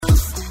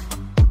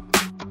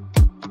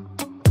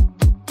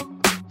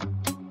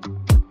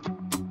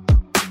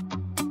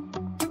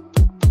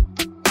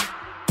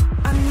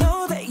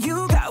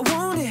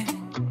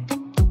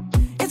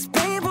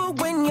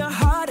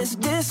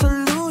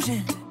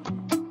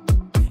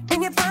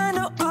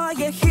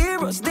the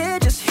heroes, they're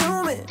just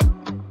human.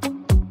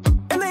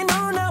 And they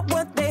know not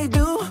what they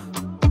do.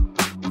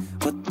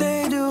 What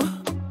they do.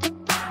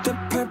 The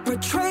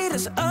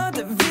perpetrators of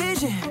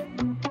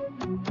division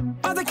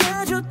are the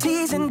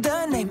casualties in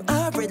the name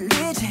of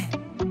religion.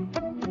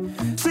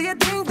 So you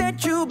think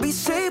that you'll be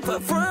safer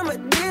from a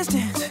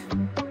distance,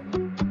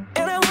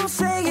 and I won't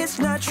say it's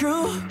not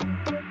true.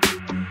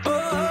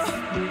 Oh,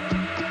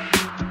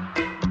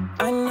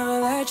 I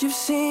know that you've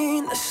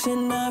seen the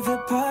sin of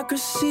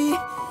hypocrisy.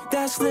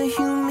 That's the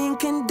human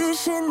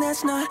condition,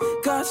 that's not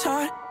God's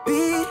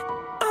heartbeat.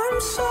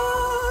 I'm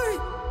sorry.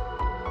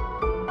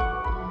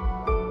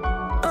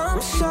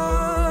 I'm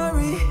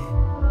sorry.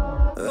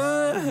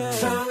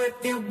 So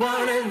if you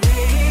wanna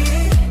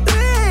leave,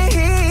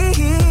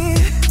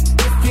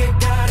 if you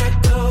gotta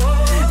go,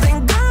 then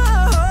go.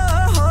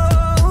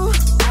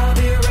 I'll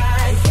be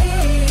right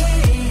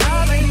here.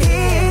 I'll be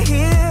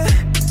here.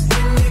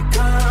 When you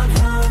come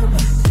home.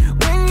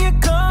 When you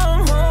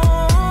come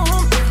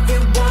home. If you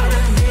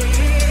wanna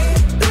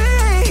leave,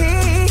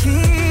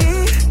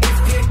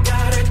 if you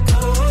gotta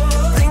go,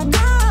 then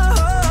go.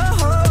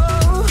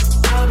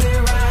 I'll be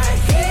right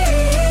here.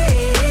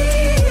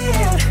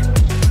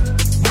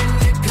 When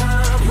you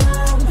come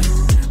home.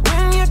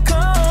 When you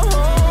come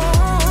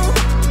home.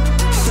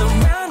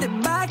 Surrounded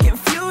by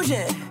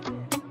confusion.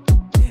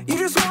 You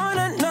just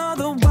wanna know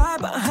the why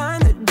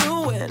behind the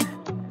doing.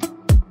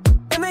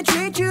 And they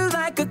treat you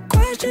like a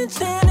question's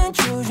an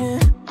intrusion.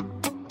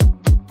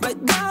 But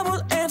God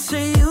will answer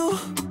you.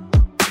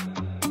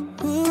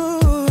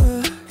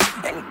 Ooh.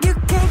 And you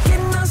can't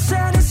get no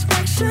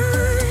satisfaction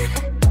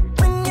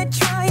when you're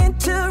trying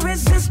to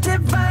resist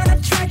divine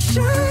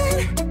attraction.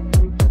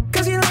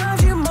 'Cause he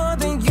loves you more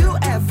than you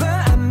ever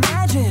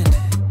imagined.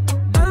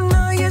 I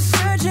know you're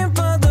searching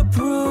for the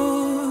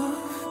proof.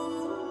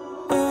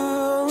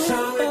 Oh, so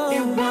if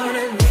you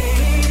wanna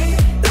leave,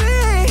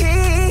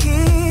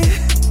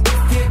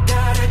 if you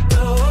gotta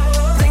go,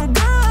 then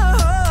go.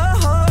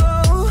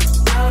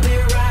 I'll be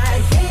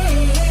right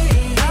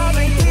here. I'll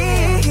be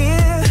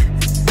here.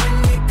 When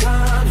you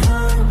come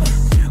home.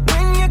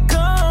 When you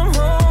come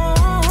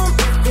home.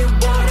 If you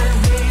wanna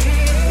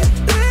leave,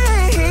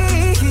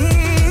 if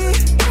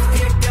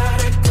you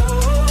gotta go,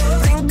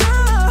 then go.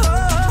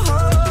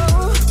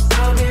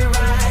 I'll be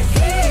right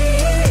here.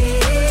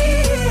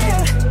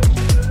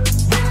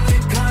 When you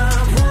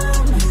come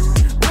home.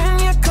 When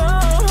you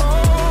come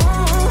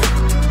home.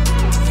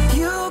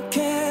 You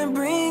can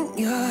bring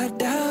your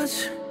doubts.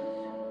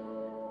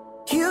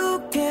 You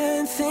can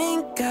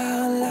think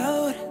out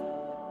loud.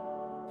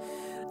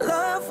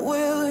 Love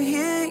will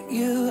hear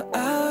you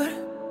out.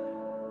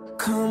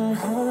 Come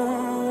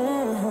home.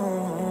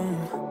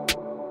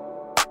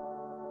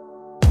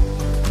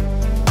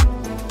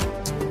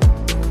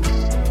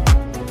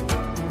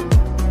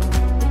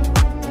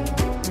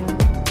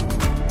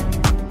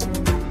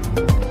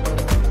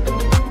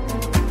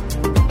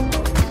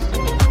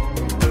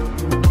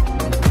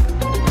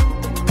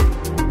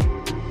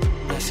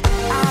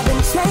 I've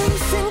been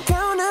chasing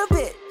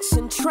counterfeits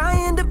and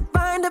trying to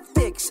find a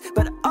fix,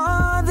 but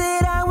all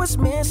that I was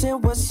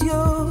missing was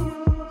you.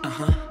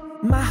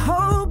 My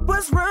hope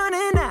was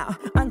running out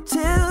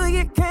until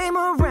you came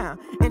around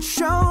and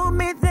showed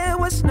me there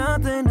was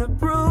nothing to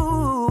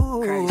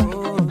prove.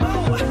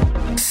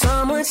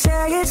 Some would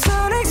say it's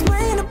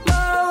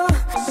unexplainable,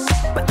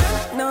 but I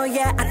know,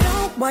 yeah, I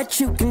know what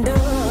you can do.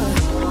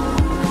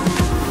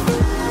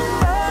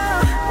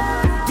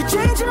 You're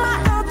changing my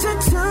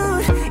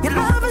altitude. Your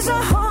love is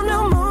a whole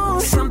new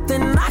mood.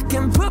 Something I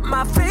can put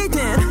my faith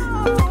in.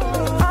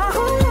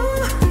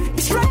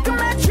 You strike a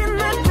match in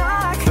the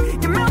dark.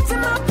 You're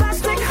melting my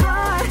plastic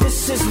heart.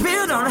 This is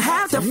real, don't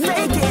have to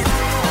fake it.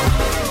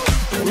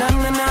 Na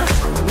na na,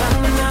 na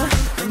na na,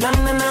 na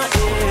na na,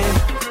 yeah.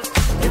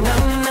 Na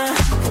na na,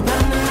 na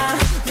na na,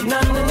 na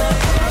na na,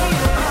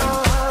 yeah.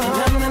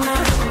 Na na na,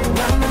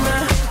 na na na,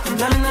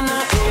 na na na,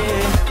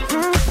 yeah.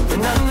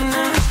 Na na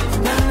na,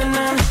 na na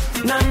na,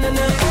 na na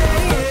na,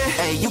 yeah.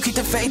 Hey, you keep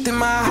the faith in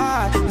my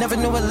heart. Never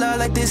knew a love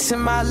like this in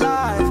my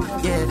life.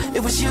 Yeah,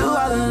 it was you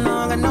all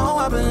along. I know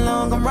I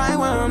belong. I'm right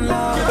where I'm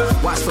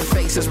loved. Watch for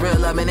faces, real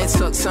love, and it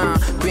took time.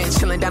 Been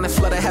chilling down the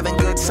flood, having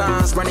good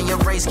times. Running your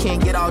race,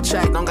 can't get all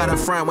jacked. Don't got a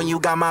front when you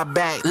got my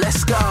back.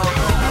 Let's go.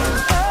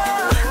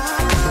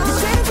 You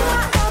change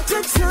my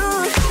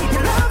altitude.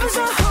 Your love is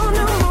a whole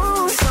new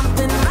mood.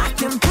 Something I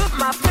can put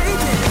my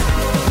faith in.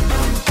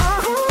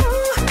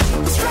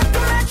 You strike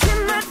a match in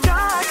the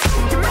dark.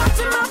 You're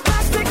melting my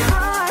plastic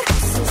heart.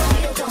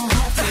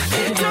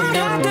 Don't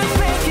have to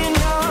fake it,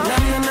 no. Na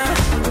na na,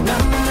 na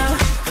na na,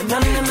 na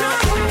na na.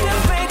 Don't have to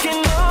fake it,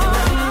 no.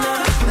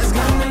 Let's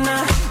go. Na na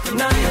na,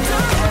 na na.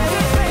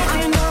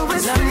 I know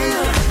it's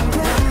real.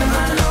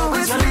 I know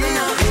it's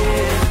real.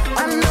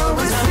 I know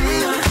it's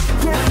real.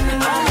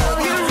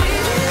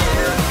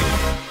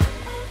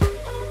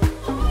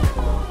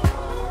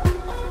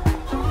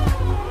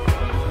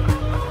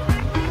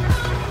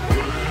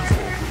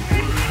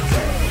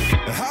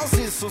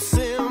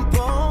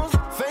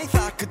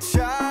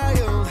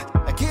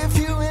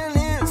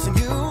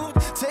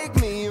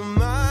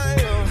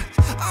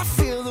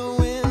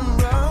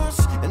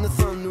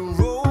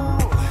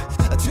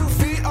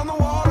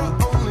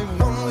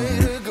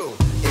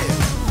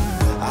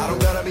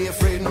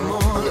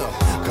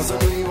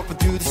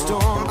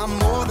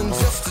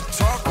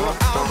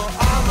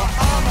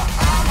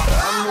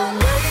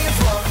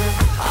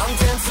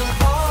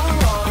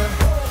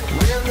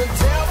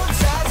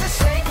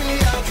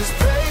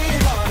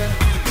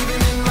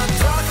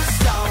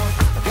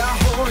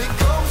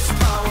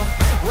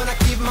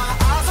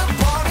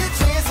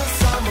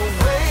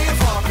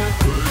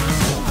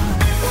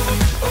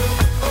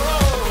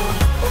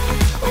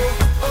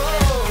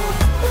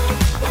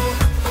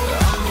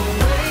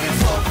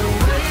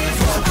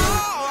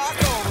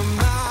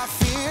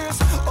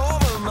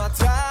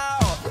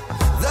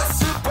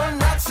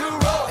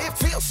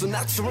 so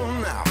natural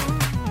now.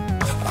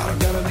 I don't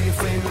gotta be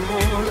afraid no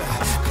more,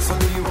 'cause I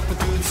know you're up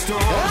through the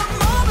storm. I'm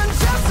more than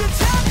just a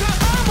talker,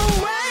 I'm a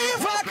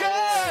wave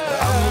rocker.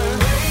 I'm a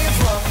wave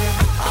rocker,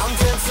 I'm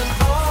dancing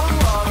on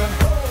water.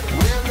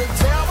 When the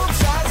devil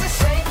tries to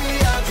shake me,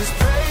 I just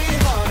pray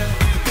harder.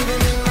 Even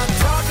in my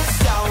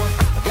darkest hour,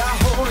 I got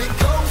Holy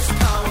Ghost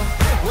power.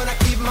 When I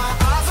keep my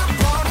eyes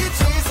upon you,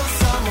 Jesus,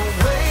 I'm a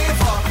wave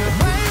rocker.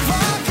 Wave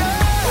rocker,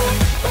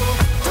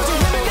 don't you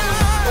hear me now?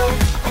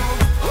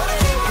 When I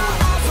keep my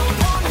eyes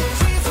upon you,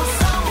 Jesus,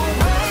 I'm a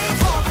wave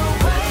rocker,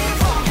 wave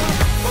rocker.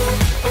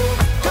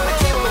 Gonna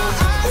keep my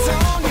eyes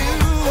on you.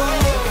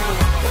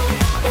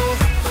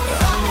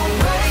 I'm a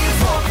wave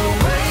rocker,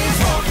 wave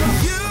rocker.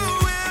 You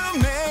will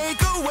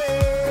make a way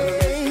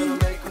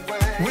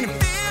when it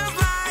feels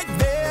like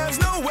there's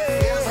no way.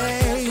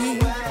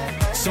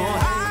 So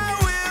I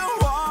will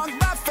walk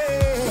by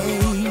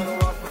faith,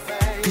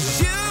 'cause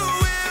you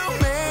will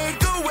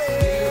make a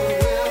way.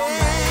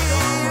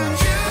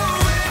 You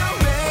will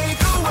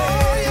make a way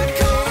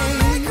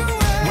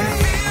when it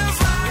feels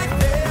like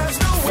there's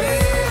no way.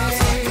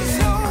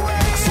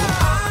 So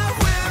I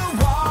will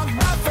walk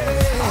by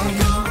faith,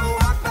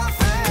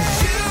 'cause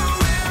you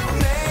will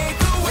make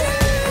a way.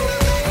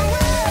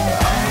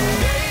 I'm a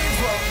wave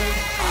rocker,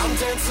 I'm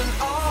dancing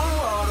on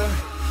water.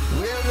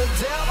 When the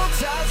devil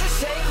tries to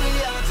shake me,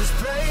 I just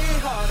pray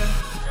harder.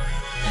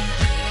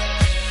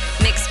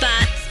 Mix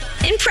Spot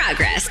in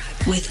progress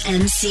with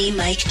MC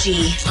Mike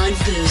G on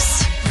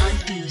Boost. On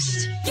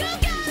Boost. You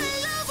gotta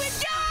love with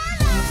your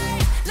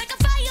light, like a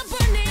fire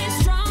burning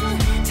strong,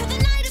 till the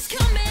night is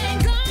coming and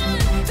gone.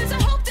 There's a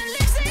hope that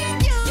lives in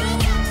you. You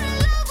gotta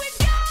love with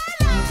your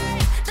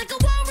light, like a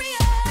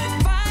warrior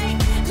fight,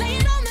 lay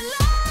it on the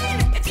line.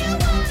 If you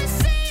wanna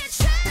see a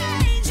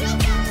change, you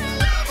gotta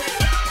love with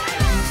your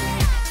light.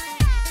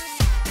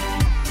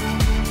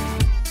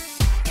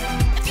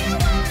 If you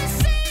wanna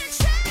see a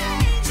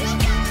change, you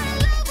gotta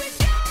love with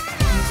your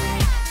light.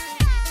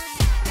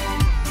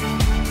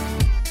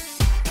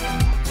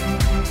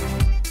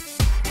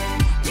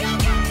 You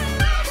gotta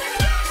love with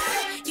your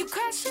light. You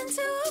crash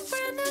into a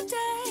brand new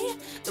day,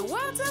 the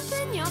world's up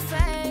in your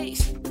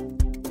face,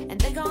 and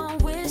they gon'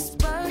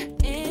 whisper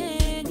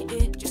in your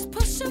ear. Just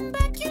push them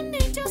back, you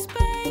need your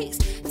space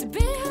to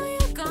be who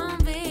you gon'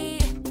 be.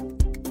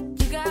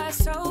 You got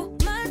so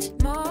much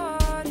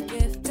more to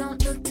give. Don't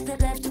look to the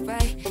left or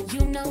right,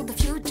 you know the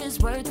future's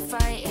worth the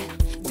fight.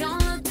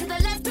 Don't look to the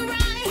left or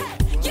right.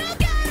 You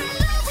gotta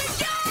love with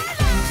your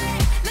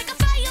light, like a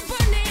fire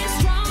burning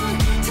strong,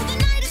 till the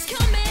night is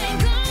coming and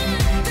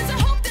gone. There's a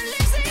hope that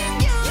lives in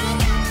you. You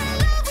gotta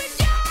love with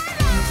your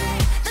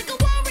light, like a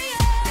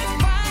warrior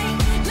fight,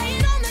 lay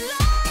it on the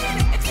line.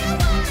 If you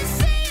wanna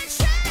see a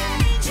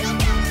change, you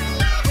gotta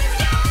love with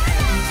your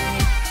light.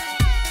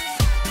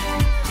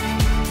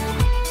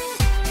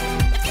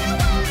 If you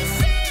wanna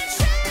see a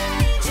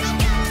change, you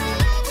gotta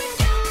love with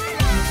your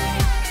light.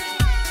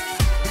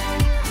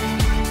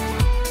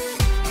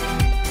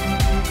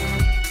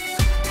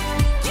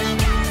 You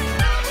gotta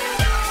love with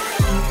your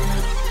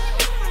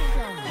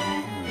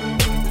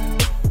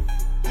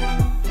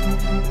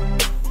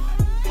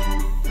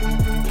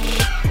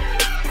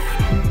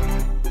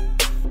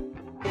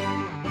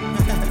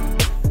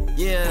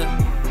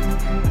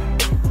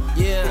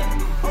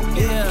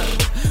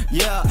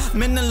Yeah.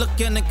 Men are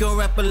looking at go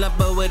rap a lot,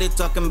 but what they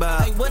talking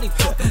about? Hey, what he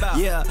talking about?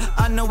 Yeah,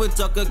 I know we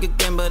talk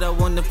again, but I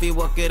wonder if he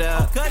walk it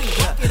out. Cut it,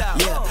 walk it out.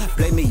 Yeah,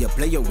 play me, you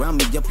play around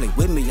me, you play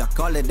with me, I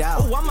call it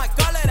out. Oh, I might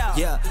call it out.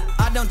 Yeah,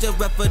 I don't just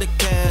rap for the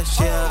cash,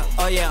 yeah.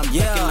 Oh yeah, I'm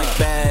backing my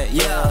bag,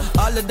 yeah.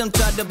 All of them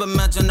try to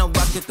imagine a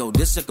rocket go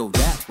this or go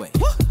that way.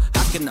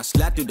 How can I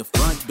slide through the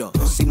front door?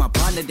 See my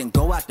partner, then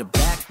go out the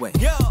back way.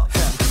 Yeah.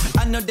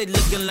 I know they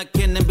looking like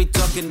Ken and be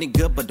talking they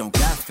good, but don't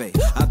got faith.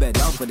 I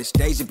bet off of the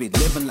stage and be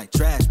living like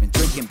trash, been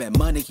drinking bad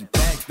money, he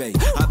back, babe.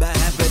 I bet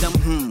half of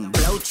them,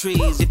 blow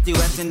trees. If you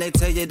asking, they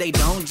tell you they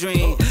don't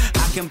dream.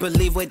 I can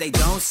believe what they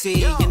don't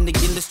see. In the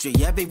industry,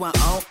 everyone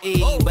on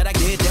E. But I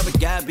get every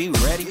guy be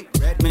ready.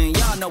 Man,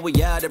 y'all know we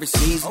out every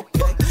season.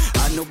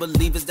 I know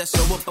believers that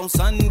show up on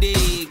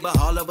Sunday, but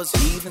all of us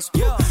heathens.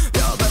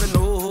 Y'all better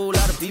know a whole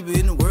lot of people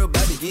in the world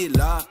about to get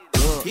locked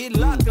up. Get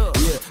locked up.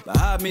 Yeah, but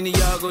how many of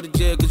y'all go to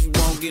jail cause you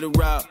won't get a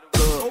route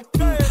up?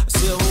 I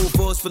see a whole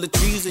forest full of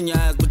trees in your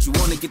eyes, but you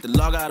wanna get the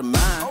log out of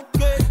mine.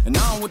 Okay. And I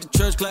don't want the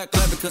church clap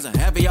because I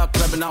have y'all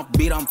clapping off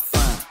beat, I'm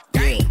fine.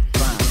 Yeah,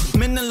 fine.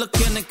 Men are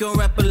looking at go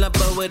rap a lot,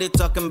 but what they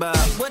talking about?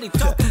 Hey, what he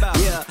talking about?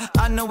 Yeah,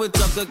 I know we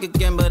talk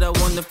again, but I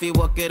wonder if he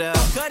walk it out.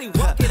 Cut it,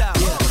 walk it out.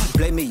 Yeah,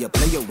 play me, you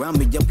play around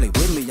me, you play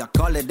with me, I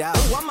call it out.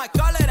 Oh, I might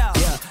call it out.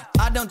 Yeah,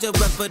 I don't just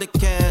rap for the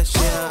cash,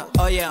 yeah.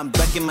 Oh yeah, I'm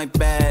back in my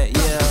bag,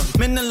 yeah.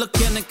 Men are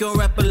looking at go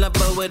rap a lot,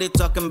 but what they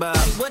talking about?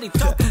 Hey, what he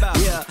talking about?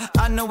 Yeah,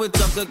 I know we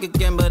talk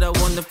again, but I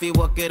wonder if he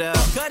walk it out.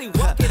 Cut it,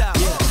 walk it out.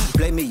 Yeah,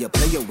 play me, you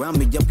play around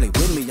me, you play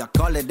with me, I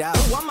call it out.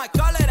 Oh, I might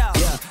call it out.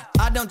 Yeah,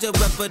 I don't just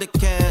rap for the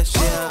cash,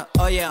 yeah.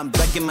 Oh yeah, I'm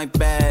back in my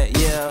bag,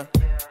 yeah.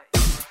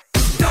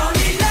 Don't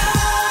need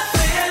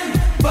nothing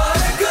but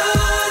a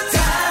good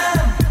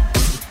time.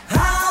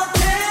 How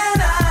can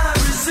I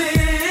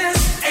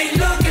resist? Ain't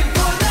looking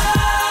for nothing.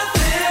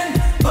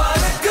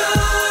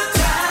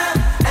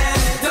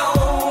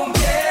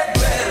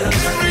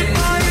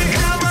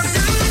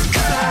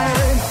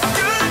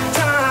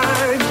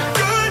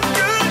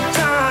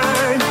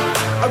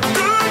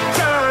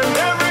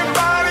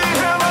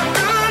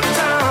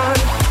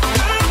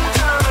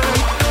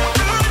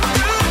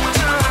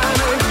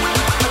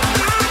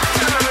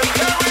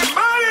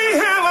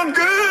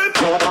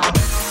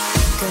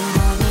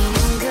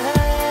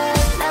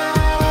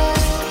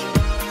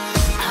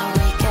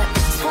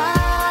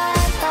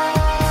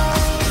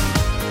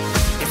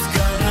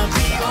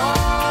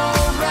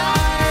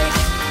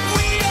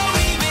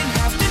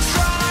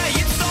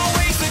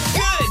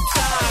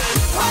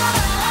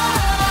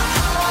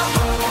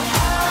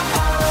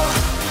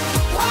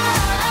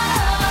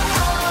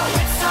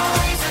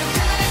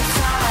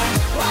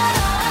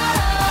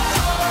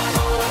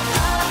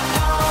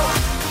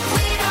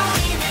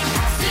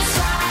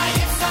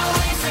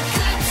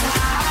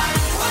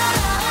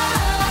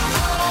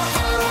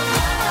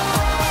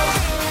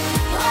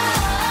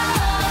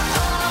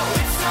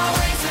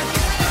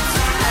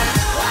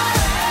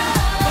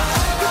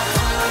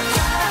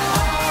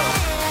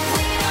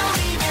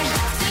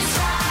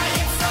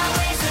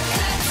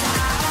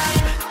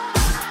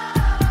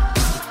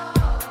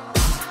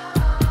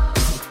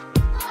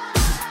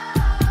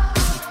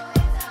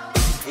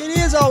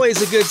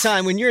 always a good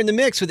time when you're in the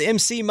mix with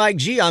MC Mike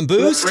G on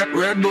Boost.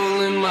 Red Bull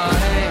in my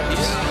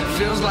hands,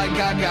 feels like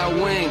I got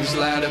wings.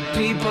 Lot of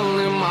people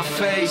in my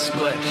face,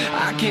 but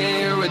I can't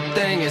hear a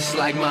thing. It's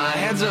like my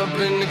head's up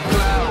in the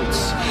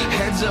clouds,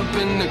 head's up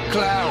in the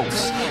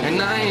clouds,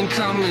 and I ain't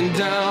coming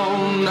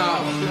down, no.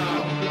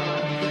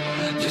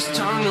 Just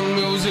turn the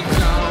music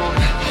on,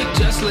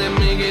 just let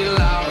me get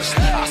lost.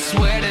 I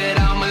swear that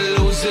I'ma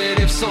lose it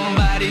if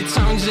somebody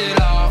turns it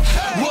off.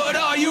 What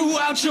are you,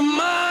 out your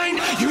mind?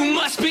 You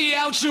must be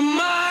out your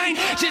mind.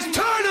 Just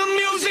turn the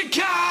music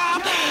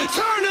out,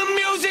 turn the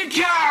music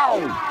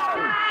out.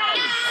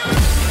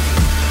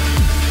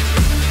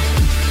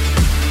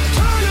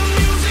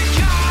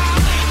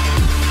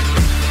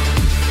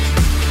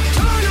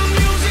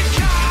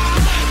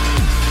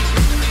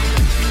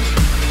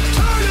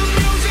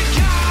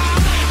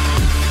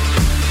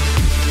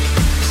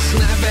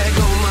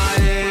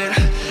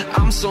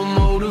 So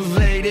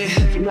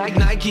motivated, like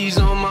Nike's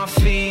on my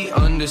feet.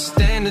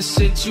 Understand the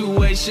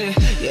situation.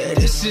 Yeah,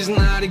 this is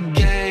not a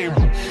game.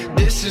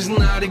 This is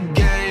not a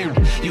game.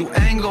 You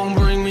ain't gon'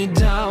 bring me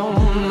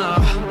down, no.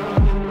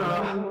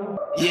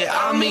 Yeah,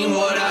 I mean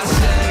what I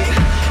say,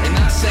 and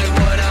I say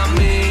what I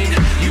mean.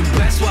 You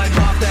best wipe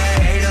off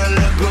that hater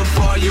look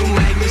before you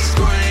make me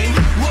scream.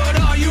 What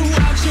are you,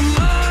 out your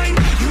mind?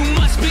 You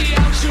must be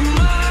out your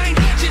mind.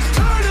 Just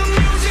turn the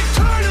music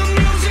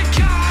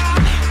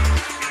out.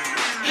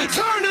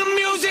 Turn the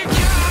music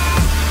out.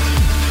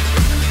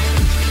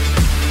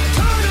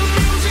 Turn the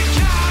music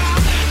out.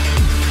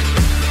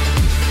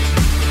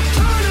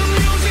 Turn the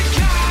music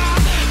out.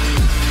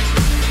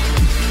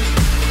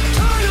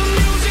 Turn the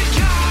music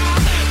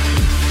out.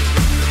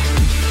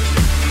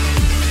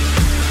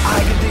 I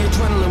get the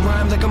adrenaline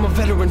rhyme like I'm a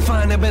veteran.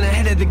 Fine, I've been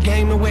ahead of the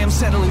game. The way I'm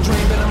settling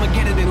dream, but I'ma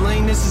get it in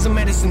lane. This is a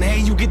medicine. Hey,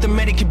 you get the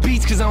medicate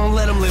beats, cause I don't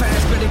let them live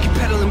fast. Better keep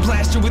pedaling,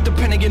 blast you with the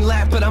Pentagon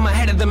lap. But I'm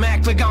ahead of them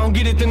act like I don't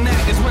get it the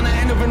knack. Is when I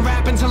end up in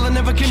rap until I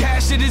never can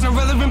cash it. Is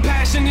irrelevant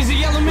passion, is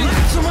the element.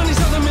 Laps around these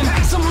elements.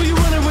 Facts on who you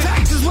running with.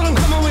 Facts is what I'm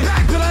coming with.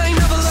 Back, but I ain't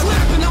never left.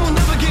 Slap and I will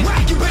never get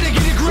whack. You better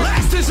get it grip.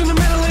 Last this in the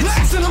metal.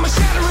 Last and I'ma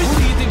shatter it. Who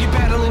do you think you're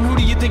battling? Who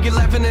do you think you're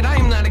laughing at? I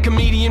am not a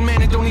comedian,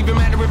 man. It don't even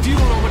matter if you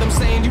don't know what I'm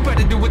saying. You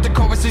better do what the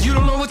chorus is. You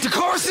don't know what the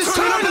chorus is.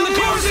 Turn up in the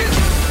music.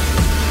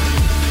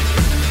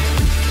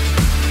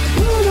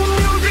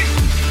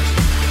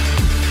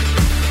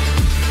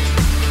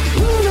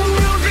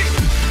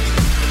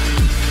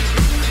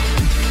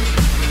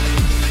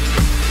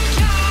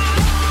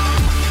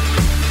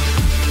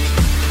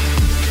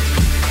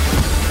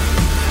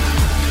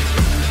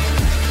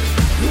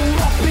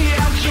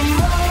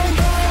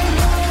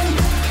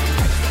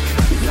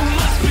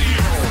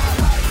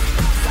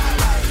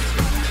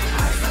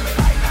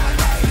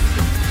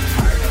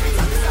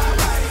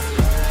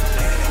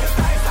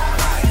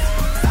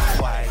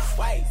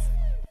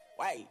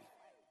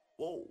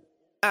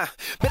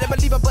 Better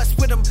believe I bust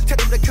with them, tell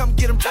them to come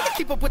get them. Try to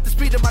keep up with the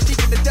speed of my league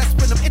in the dust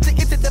with them.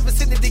 Into the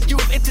vicinity, you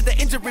have into the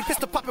injury.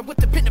 Pistol popping with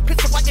the pin and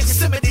pistol watching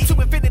Yosemite.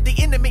 To infinity,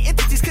 enemy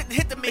entities couldn't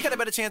hit me. Had a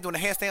better chance doing a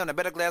handstand on a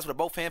better glass with a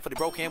both hand for the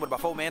broke hand. With about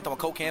 4 man throwing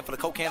coke can for the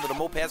coke can with a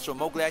moped through a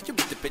mo glass. You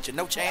get the picture,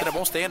 no chance. But I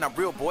won't stand, I'm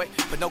real boy.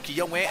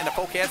 Pinocchio in and the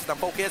forecast, I'm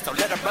focused, so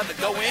let a brother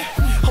go in.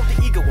 Hold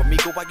the ego,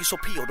 amigo, why you so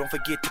P.O.? Don't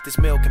forget that this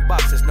milk and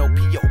box is no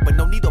P.O. But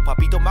no Nido,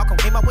 Papito, Malcolm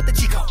came out with the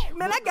Chico.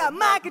 Man, I got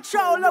mind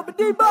control over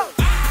Debo.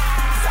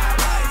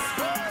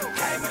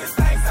 Came with this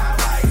thing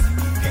sideways.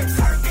 Get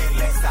turned, get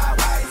lit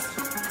sideways.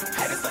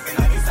 Haters looking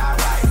at me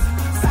sideways.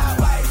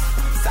 Sideways,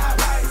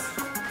 sideways.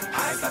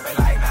 I ain't stepping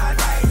like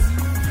nowadays.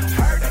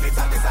 Heard that they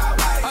talking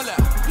sideways.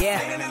 Yeah.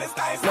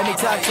 Let me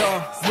talk to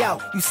him. Yo,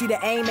 you see the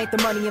aim ain't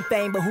the money and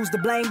fame, but who's to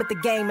blame but the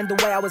game and the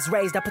way I was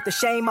raised? I put the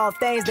shame on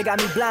things that got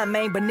me blind,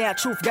 man, but now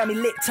truth got me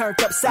lit,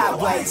 turned up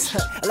sideways.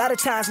 A lot of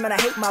times, man,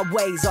 I hate my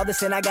ways. All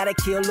this and I gotta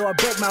kill, Lord,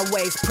 break my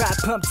ways. Pride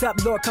pumped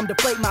up, Lord, come to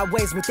break my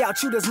ways.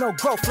 Without you, there's no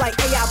growth like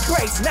AI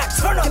praise.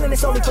 Nocturnal. Killing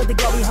this only for the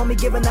glory, homie,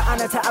 giving the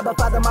honor to Abba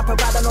Father, my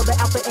provider. Know the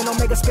Alpha and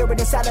Omega spirit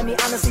inside of me,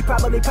 honestly,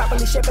 probably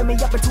properly shaping me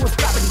up into his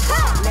property.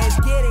 Let's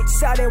get it.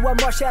 So then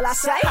what more shall I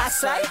say?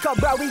 Cause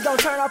bro, we gon'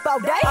 turn up all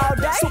day.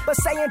 Super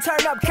Saiyan,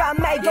 turn up,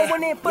 Kame,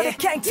 going in for the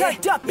king,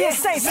 turned up,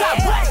 insane,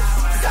 sideways.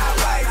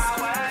 Sideways,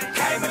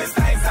 came in this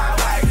thing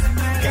sideways.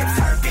 Get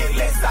turned, get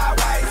lit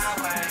sideways.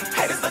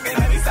 Haters looking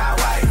at me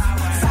sideways.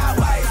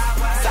 Sideways,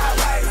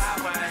 sideways.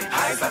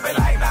 I ain't stepping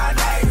like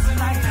nowadays.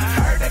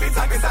 Heard they be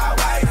talking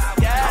sideways.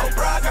 Oh,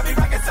 bro, got me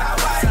rocking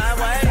sideways.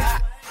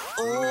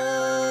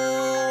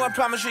 Ooh, I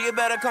promise you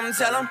better come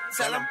tell them.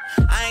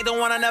 I ain't the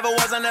one I never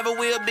was, I never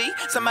will be.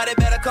 Somebody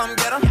better come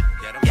get them.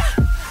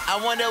 I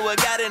wonder what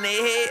got in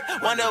their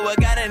head, wonder what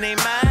got in their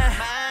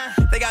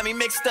mind. They got me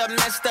mixed up,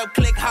 messed up,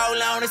 click,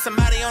 hold on, there's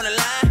somebody on the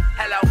line.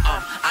 Hello,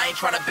 I ain't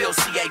tryna build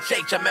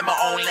CHH, I'm in my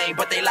own lane,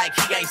 but they like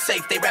he ain't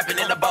safe. They rapping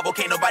in the bubble,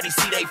 can't nobody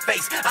see they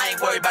face. I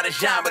ain't worried about a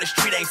genre, but the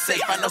street ain't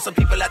safe. I know some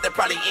people out there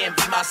probably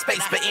envy my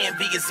space, but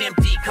envy is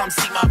empty, come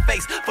see my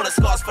face. Full of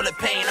scars, full of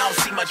pain, I don't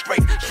see much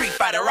grace. Street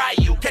fighter,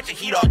 Ryu, catch a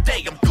heat all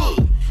day, I'm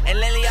good. And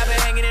lately I've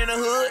been hanging in the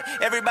hood,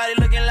 everybody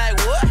looking like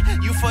what?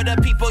 You for the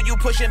people, you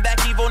pushing back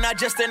evil, not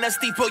just in a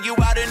steeple, you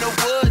out in the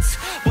woods.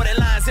 Where the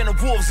lions and the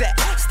wolves at?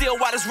 Still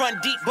waters run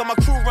deep, but my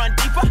crew run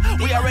deeper.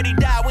 We already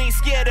died, we ain't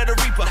scared of the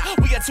reaper.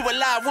 We got too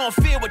alive, we don't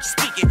fear what you're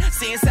speaking.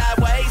 Seeing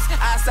sideways,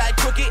 eyesight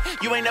crooked.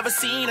 You ain't never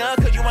seen her,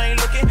 cause you ain't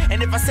looking.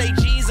 And if I say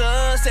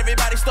Jesus,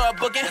 everybody start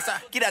booking.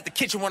 Get out the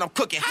kitchen when I'm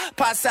cooking.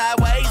 Pot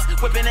sideways,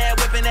 whipping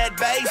that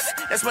bass.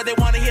 That's what they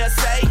wanna hear us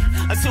say.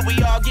 Until we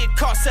all get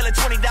caught selling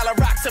 $20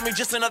 rocks and we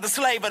just another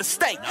slave of the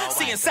state.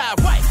 Seeing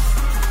sideways.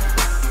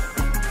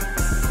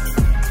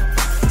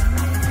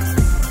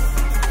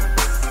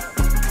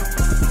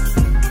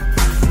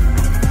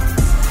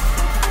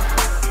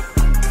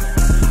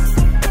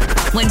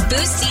 When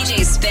Boost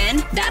DJs spin,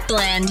 that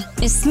blend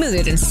is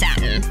smoother than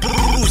satin.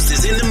 Boost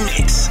is in the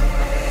mix.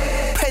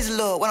 Praise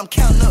the Lord, when I'm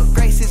counting up,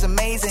 grace is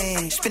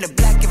amazing. Spin it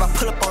black if I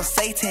pull up on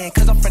Satan.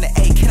 Cause I'm from the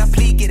A, can I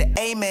please get an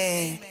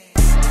amen?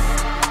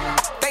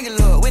 Thank you,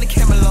 Lord, when it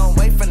came a long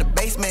way from the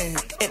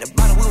basement. At the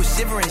bottom, we was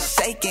shivering,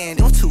 shaking.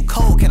 It was too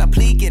cold, can I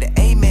please get an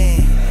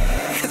amen?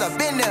 Cause I've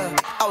been there,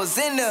 I was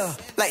in there.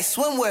 Like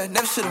swimwear,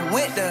 never should've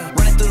went there.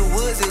 Running through the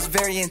woods, it was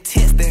very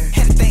intense there.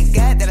 Had to thank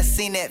God that I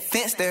seen that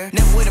fence there.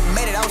 Never would've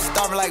made it, I was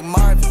starving like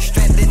Marvin.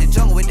 Stranded in the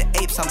jungle with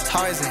the apes, I'm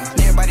Tarzan.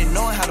 And everybody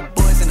knowing how the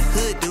boys in the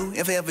hood do.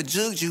 If I ever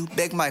jugged you,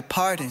 beg my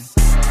pardon.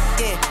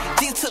 Yeah,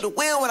 Dean took the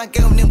wheel when I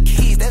gave him them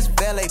keys, that's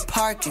valet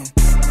parking.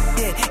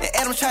 Yeah, and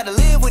Adam tried to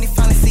live when he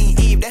finally seen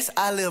Eve, that's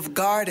Olive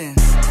Garden.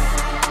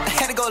 I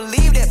had to go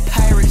leave that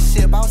pirate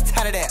ship, I was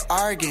tired of that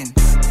arguing.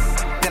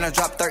 Then I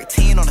dropped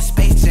 13 on a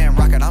Space Jam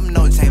rocket, I'm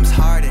no James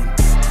Harden.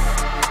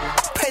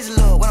 Praise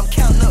the Lord, when I'm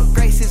counting up,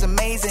 grace is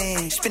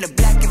amazing. Spin it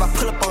black if I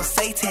pull up on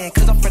Satan.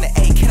 Cause I'm from the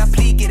A, can I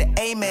please get an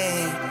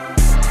amen?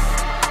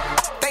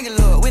 Thank you,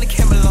 Lord, when it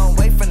came a long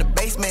way from the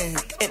basement.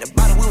 At the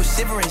bottom, we was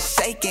shivering,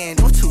 shaking.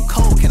 It was too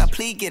cold, can I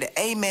please get an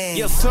amen?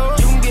 Yes, sir.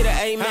 You can get an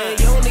amen.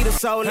 You don't need a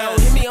solo.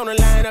 Hit me on the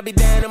line, I'll be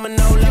down, I'm a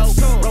no-low.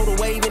 Yes, roll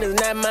the wave and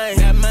it's not mine.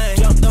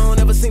 Jumped on,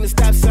 never seen the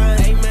stop sign.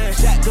 Amen.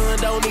 Shotgun,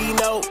 don't need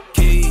no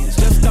keys.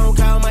 Just don't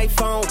call my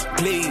phone,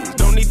 please.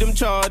 Don't need them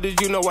charges,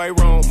 you know I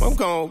roam. I'm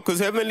gone, cause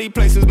heavenly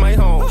places my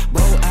home.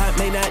 Bro, I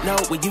may not know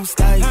where you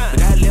stay,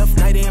 but I left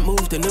night and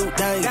moved to new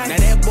day. Now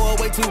that boy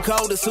way too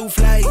cold to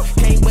souffle.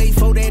 Can't wait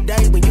for that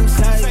day when you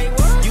say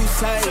you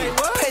say.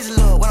 Praise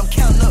the Lord, when I'm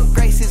counting up,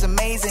 grace is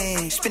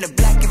amazing. Spin it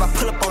black if I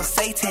pull up on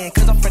Satan.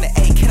 Cause I'm from the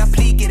A, can I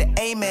please get an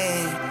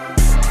amen?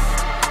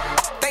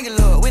 Thank you,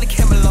 Lord, when it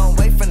came a long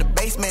way from the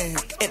basement.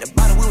 At the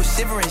bottom, we was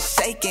shivering,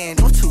 shaking.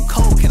 It was too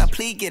cold, can I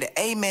please get an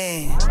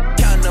amen?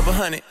 Counting up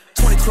 100,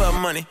 2012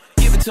 money.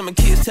 Give it to my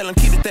kids, tell them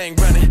keep the thing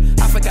running.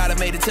 I forgot I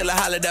made it till I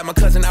hollered at my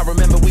cousin. I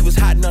remember we was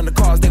hiding on the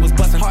cars, they was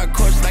busting hard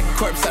course like a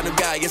corpse on the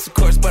guy. Yes, of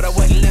course, but I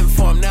wasn't living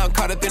for him. Now I'm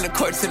caught up in the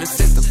courts in the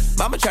system.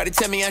 Mama tried to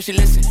tell me I should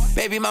listen.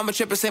 Baby mama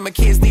trippin', say my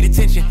kids need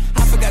attention.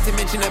 I forgot to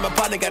mention that my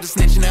partner got a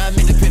snitch. Now I'm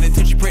independent,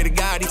 don't you pray to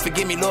God, he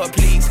forgive me, Lord,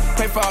 please.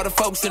 Pray for all the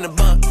folks in the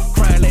bunk,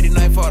 crying late at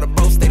night for all the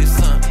bros, stay the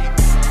sun.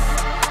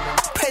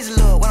 Praise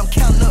the Lord, when I'm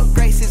counting up,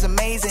 grace is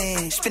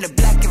amazing. Spin it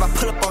black if I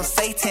pull up on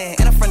Satan.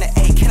 And I'm from the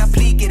A, can I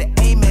please get an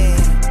amen?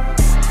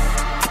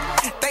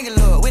 Thank you,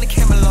 Lord, when it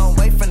came a long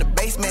way from the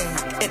basement.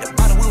 At the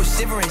bottom, we was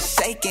shivering,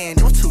 shaking.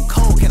 It was too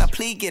cold, can I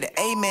please get an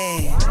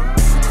amen?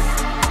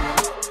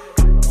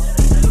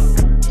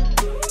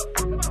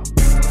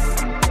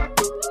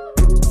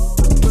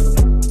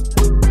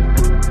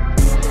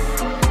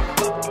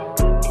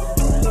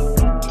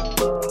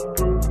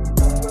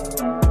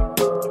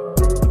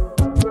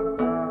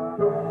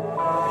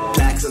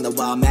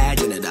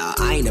 Imagine it all.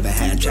 I ain't never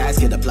had tracks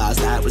get applause.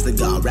 That was the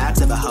goal. Raps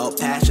never hold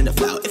passion to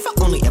flow. If I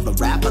only ever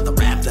rap but the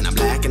rap, then I'm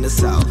lacking the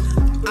soul.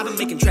 I've been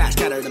making trash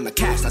scattered in my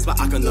cash. That's why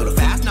I can know the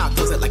fast. Now I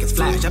close it like it's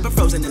flash. I've been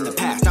frozen in the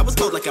past. I was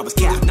cold like I was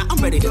capped. Now I'm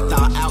ready to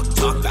thaw out and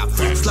talk about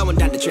fresh. Slowing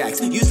down the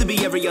tracks. Used to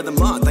be every other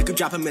month. I could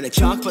drop them in a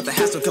chunk, but the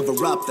hassle cover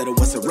up that it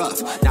was so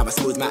rough. Now I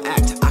smooth my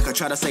act. I could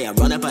try to say I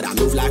run it, but I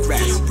move like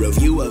rats.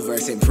 Review a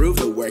verse, improve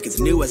the work. It's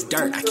new as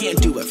dirt. I can't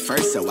do it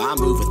first, so I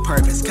move with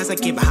purpose. Cause I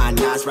came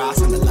behind Nas, Ross,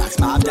 and the Lux,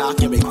 Mob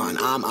Doc, and Raekwon.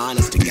 I'm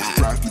honest to God.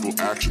 Practical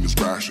action is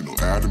rational.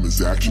 Adam is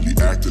actually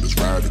acted as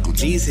radical.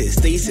 Jesus,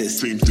 thesis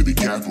seems to be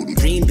capital.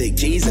 Dream big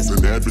Jesus.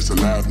 And every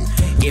syllable.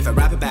 If I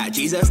rap about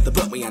Jesus, they'll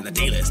put me on the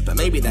D-list. But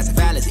maybe that's a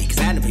fallacy, cause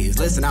Adam is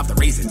listing off the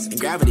reasons. And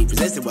gravity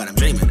resisted what I'm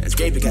dreaming. It's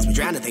great because we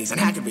drown in things, and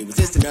how can we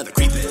resist another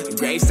creeping? And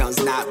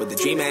gravestones not with the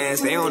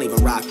G-mans, they don't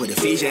even rock with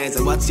Ephesians.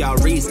 And what's y'all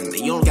reason? That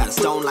you don't got a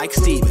stone like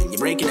Stephen. You're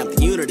breaking up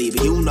the unity,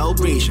 but you know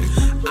Grecian.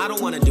 I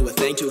don't wanna do a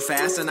thing too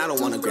fast, and I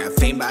don't wanna grab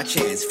fame by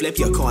chance. Flip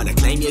your coin and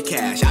claim your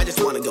cash. I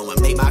just wanna go and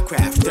make my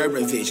craft. Third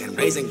revision,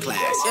 raising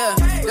class. Yeah,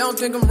 they don't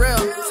think I'm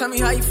real. Tell me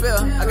how you feel.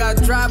 I got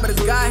dry, but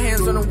it's God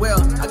hands on the wheel.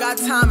 I got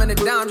time and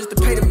it down just to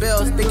pay the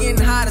bills. They getting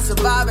high to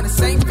survive in the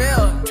same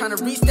field. Trying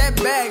to reach that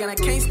bag and I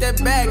can't step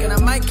back. And I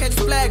might catch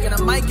flag and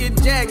I might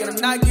get jagged. And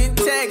I'm not getting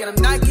tagged and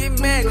I'm not getting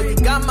mad. Cause you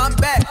got my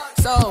back.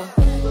 So,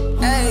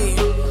 hey,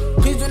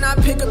 please do not I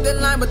pick up the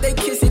line, but they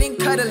kiss it and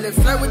cuddle it.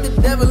 Flirt with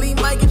the devil, he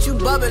might get you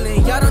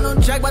bubbling. Y'all don't know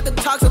jack about the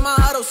talks in my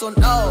huddle, so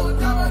no.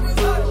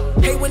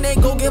 Hate when they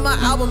go get my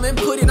album and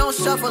put it on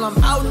shuffle. I'm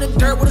out in the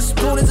dirt with a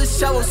spoon as a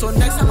shovel. So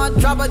next time I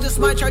drop, I just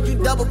might charge you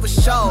double for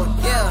show.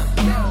 Yeah.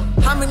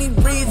 How many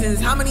reasons?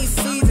 How many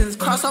seasons?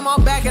 Cross on my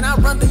back and I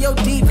run through your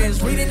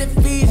defense. Reading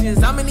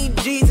Ephesians. How many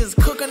Jesus?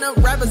 Cooking up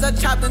rappers I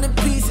chopped into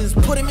pieces.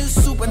 Put them in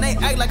soup and they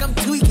act like I'm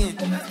tweaking.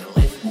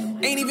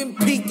 Ain't even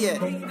peaked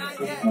yet.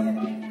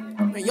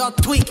 Man, y'all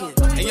tweaking.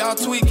 And y'all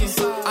tweaking.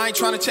 I ain't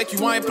trying to check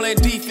you, I ain't playing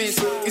defense.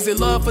 Is it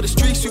love for the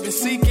streets you've been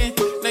seeking?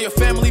 Now your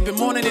family been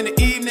mourning in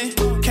the evening.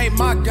 Came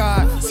my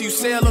God, see you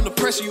sail under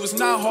pressure, you was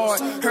not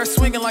hard. Her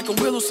swinging like a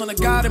willow, son of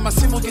God. And my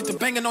sin will get to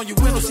banging on your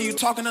window. See you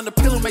talking under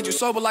pillow, made you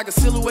sober like a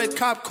silhouette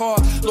cop car.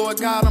 Lord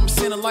God, I'm a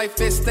sin of life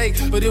at stake.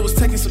 But it was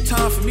taking some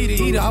time for me to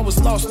eat her. I was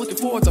lost, looking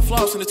forward to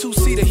floss in a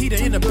two-seater heater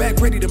in the back,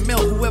 ready to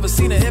melt. Whoever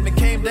seen her, heaven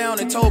came down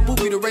and told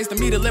Boopy to raise the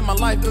meter. Let my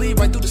life bleed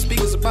right through the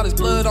speakers about his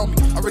blood on me.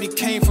 Already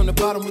came from the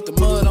bottom with the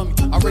mud on me.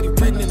 Already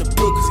written in the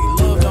book cause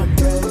he loved on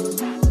me.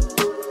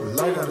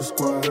 Well, I got a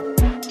squad.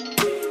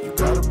 You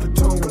got a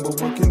platoon,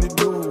 but what can you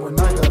do when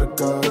I got a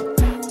God?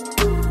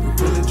 You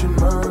pillage and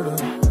murder,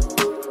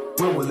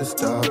 when will it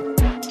stop?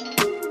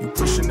 You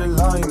pushing the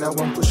line, now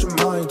I'm pushing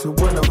mine till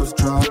one of us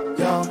drop.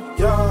 Yeah,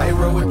 yeah. I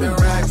roll with the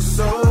rack,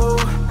 so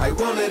I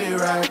won't let it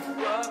rack.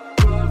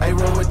 I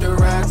roll with the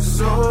rack,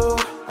 so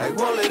I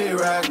won't let it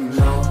rack,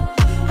 no.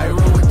 I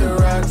roll with the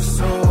rack,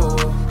 so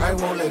I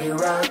won't let it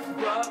rack.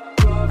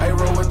 I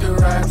roll with the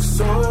rack,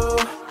 so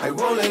I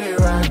won't let it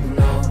rack,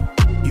 no.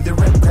 Either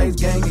rap price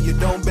gang or you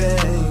don't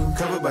bang.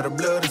 Covered by the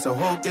blood, it's a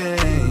whole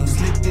game.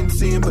 Slipped in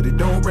sin, but it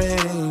don't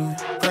rain.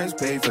 Price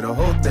paid for the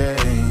whole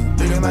thing.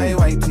 Look at my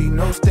white tee,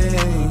 no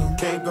stain.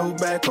 Can't go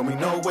back on me,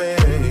 no way.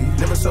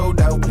 Never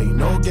sold out, play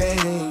no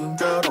game.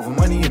 God over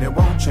money and it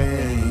won't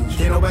change.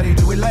 Can't nobody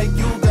do it like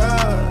you,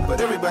 God.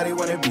 But everybody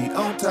wanna be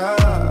on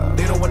top.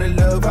 They don't wanna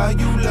love how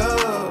you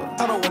love.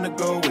 I don't wanna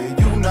go where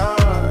you not.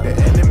 The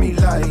enemy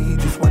lie, he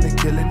just wanna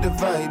kill and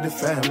divide the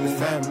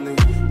family.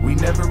 We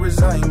never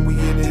resign, we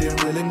in it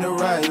and willing to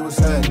ride. What's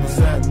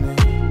happening?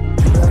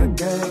 You got a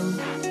gang,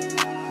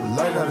 well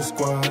I got a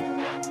squad.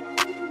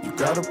 You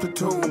got a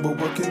platoon, but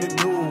what can you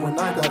do when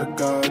I got a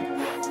God?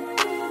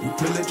 You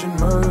pillage and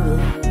murder,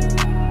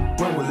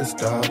 when will it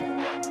stop?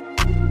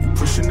 You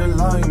pushing the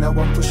line, now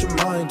I'm pushing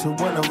mine till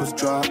one of us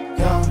drop.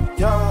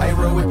 Yeah. I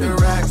roll with the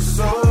rack,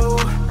 so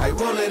I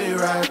won't let it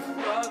rack.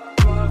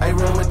 I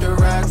roll with the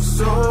rack,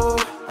 so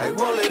I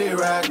won't let it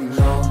rack,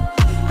 no.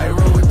 I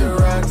roll with the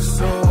rack,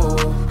 so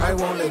I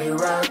won't let it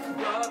rack.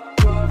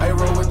 I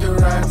roll with the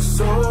rack,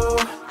 so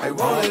I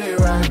won't let it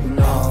rack,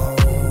 no.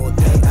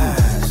 They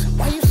ask,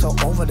 why you so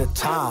over the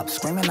top?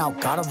 Screaming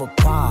out God of a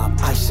pop.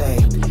 I say,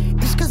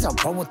 it's cause I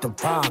roll with the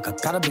rock. I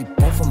gotta be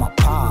both of my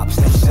pops.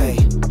 They say,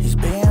 he's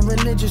being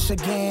religious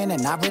again,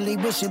 and I really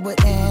wish it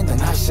would end. And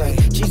I say,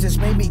 Jesus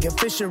made me a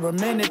fisher of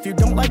men. If you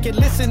don't like it,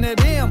 listen to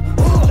them.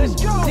 Let's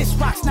go. This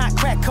rock's not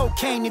crack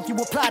cocaine. If you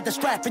applied the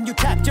strap and you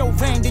tapped your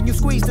vein, then you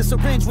squeeze the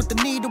syringe with the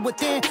needle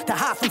within. The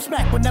high from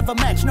smack will never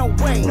match, no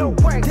way.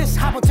 This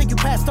high will take you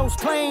past those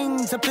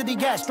planes up to the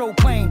astro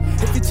plane.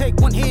 If you take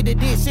one hit of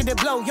this, it'll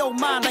blow your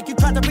mind like you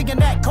tried to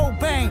reenact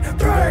Cobain.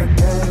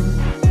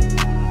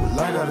 Well,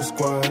 I got a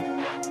squad.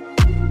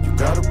 You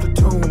got a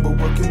platoon, but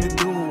what can you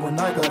do when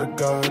I got a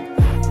God?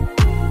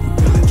 You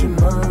pillage and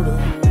murder,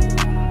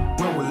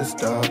 when will it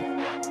stop?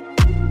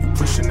 You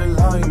pushing the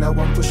line, now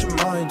I'm pushing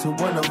mine till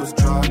one of us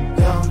drop.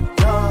 Yeah.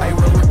 I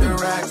roll with the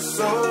rack,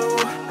 so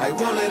I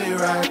won't let it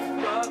rack.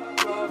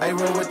 I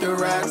roll with the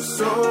rack,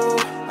 so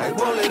I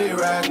won't let it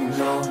rack,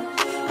 no.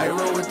 I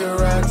roll with the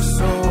rack,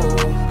 so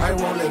I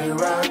won't let it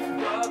rack.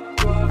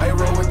 I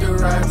roll with the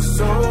rack,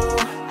 so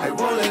I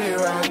won't let it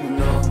rack,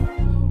 no.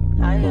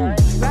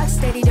 Rock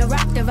steady to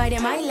rock,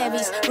 dividing my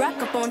levies.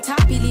 Rock up on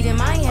top, he leading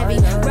my heavy.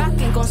 Rock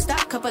ain't gon'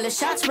 stop, couple of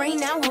shots rain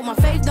now, hope my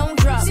faith don't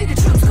drop. See the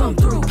troops come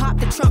through, pop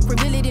the trunk,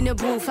 reveal it in the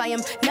booth. I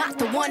am not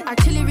the one,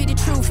 artillery the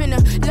truth. Finna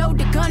load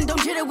the gun, don't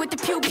jitter with the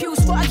pew-pew.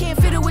 Squad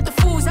can't fiddle with the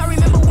fools, I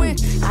remember when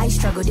I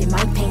struggled in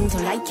my pain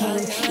till I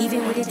came.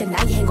 Even with it, the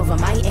night hang over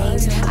my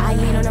aims. I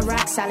ain't on the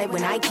rock solid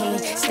when I came.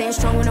 Stand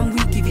strong when I'm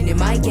weak, even in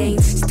my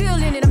games. Still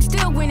in it, I'm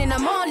still winning,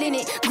 I'm all in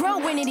it.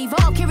 Grow in it,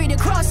 evolve, carry the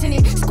cross in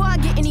it.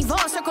 Squad getting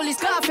evolved, circle is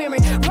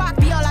God-fearing. Rock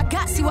be all I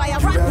got, see why I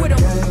rock with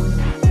them.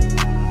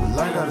 Well,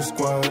 I got a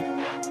squad.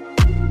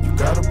 You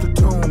got a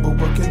platoon, but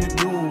what can you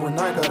do when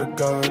I got a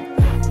God?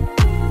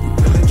 You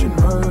pillage and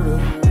murder,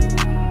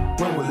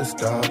 when will it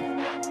stop?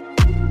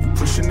 You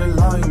pushing the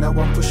line, now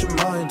I'm pushing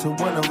mine till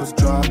one of us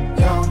drop.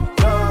 Yeah.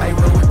 I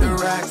roll with the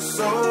rack,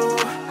 so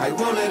I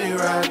won't let it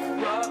rack.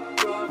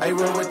 I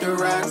roll with the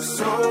rack,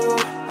 so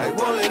I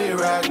won't let it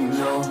rack,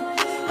 no.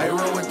 I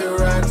roll with the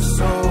rack,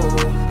 so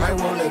I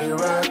won't let it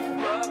rack.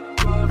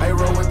 I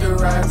roll with the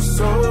rack,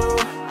 so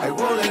I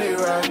won't let it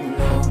rack,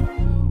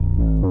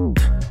 no.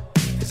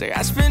 It's like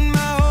I spend my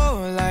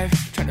whole life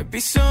trying to be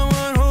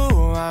someone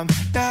who I'm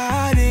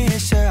not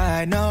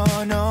inside. No.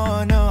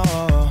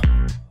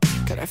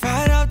 Gotta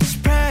fight out this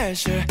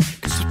pressure,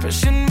 cause it's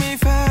pushing me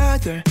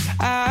further.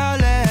 I'll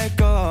let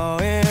go.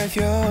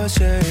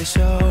 it,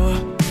 so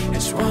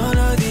it's one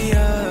or the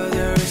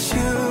other. It's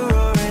you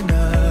or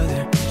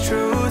another.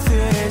 Truth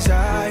is,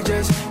 I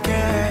just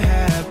can't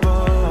have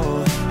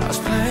both. I was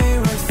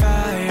playing with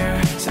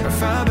fire, set a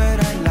fire, but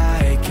I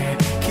like it.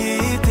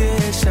 Keep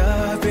this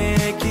up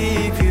and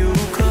keep you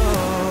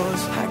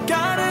close. I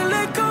gotta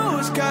let go,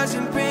 it's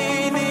causing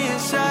pain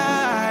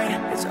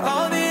inside. It's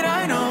all that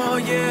I know,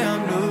 yeah,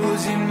 I'm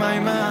losing my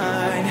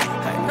mind.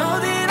 I know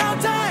that I'll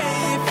die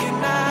if you're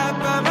not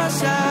by my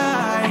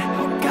side.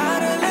 I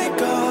gotta let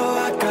go,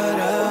 I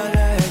gotta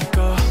let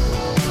go.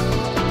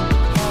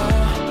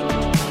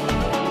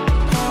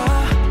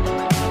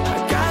 I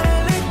gotta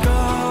let go,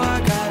 I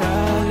gotta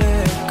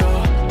let go.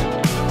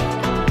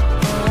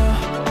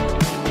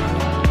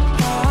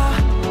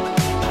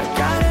 I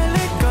gotta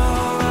let go,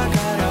 I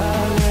gotta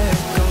let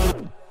go.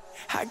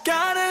 I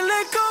gotta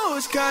let go,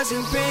 it's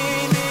causing pain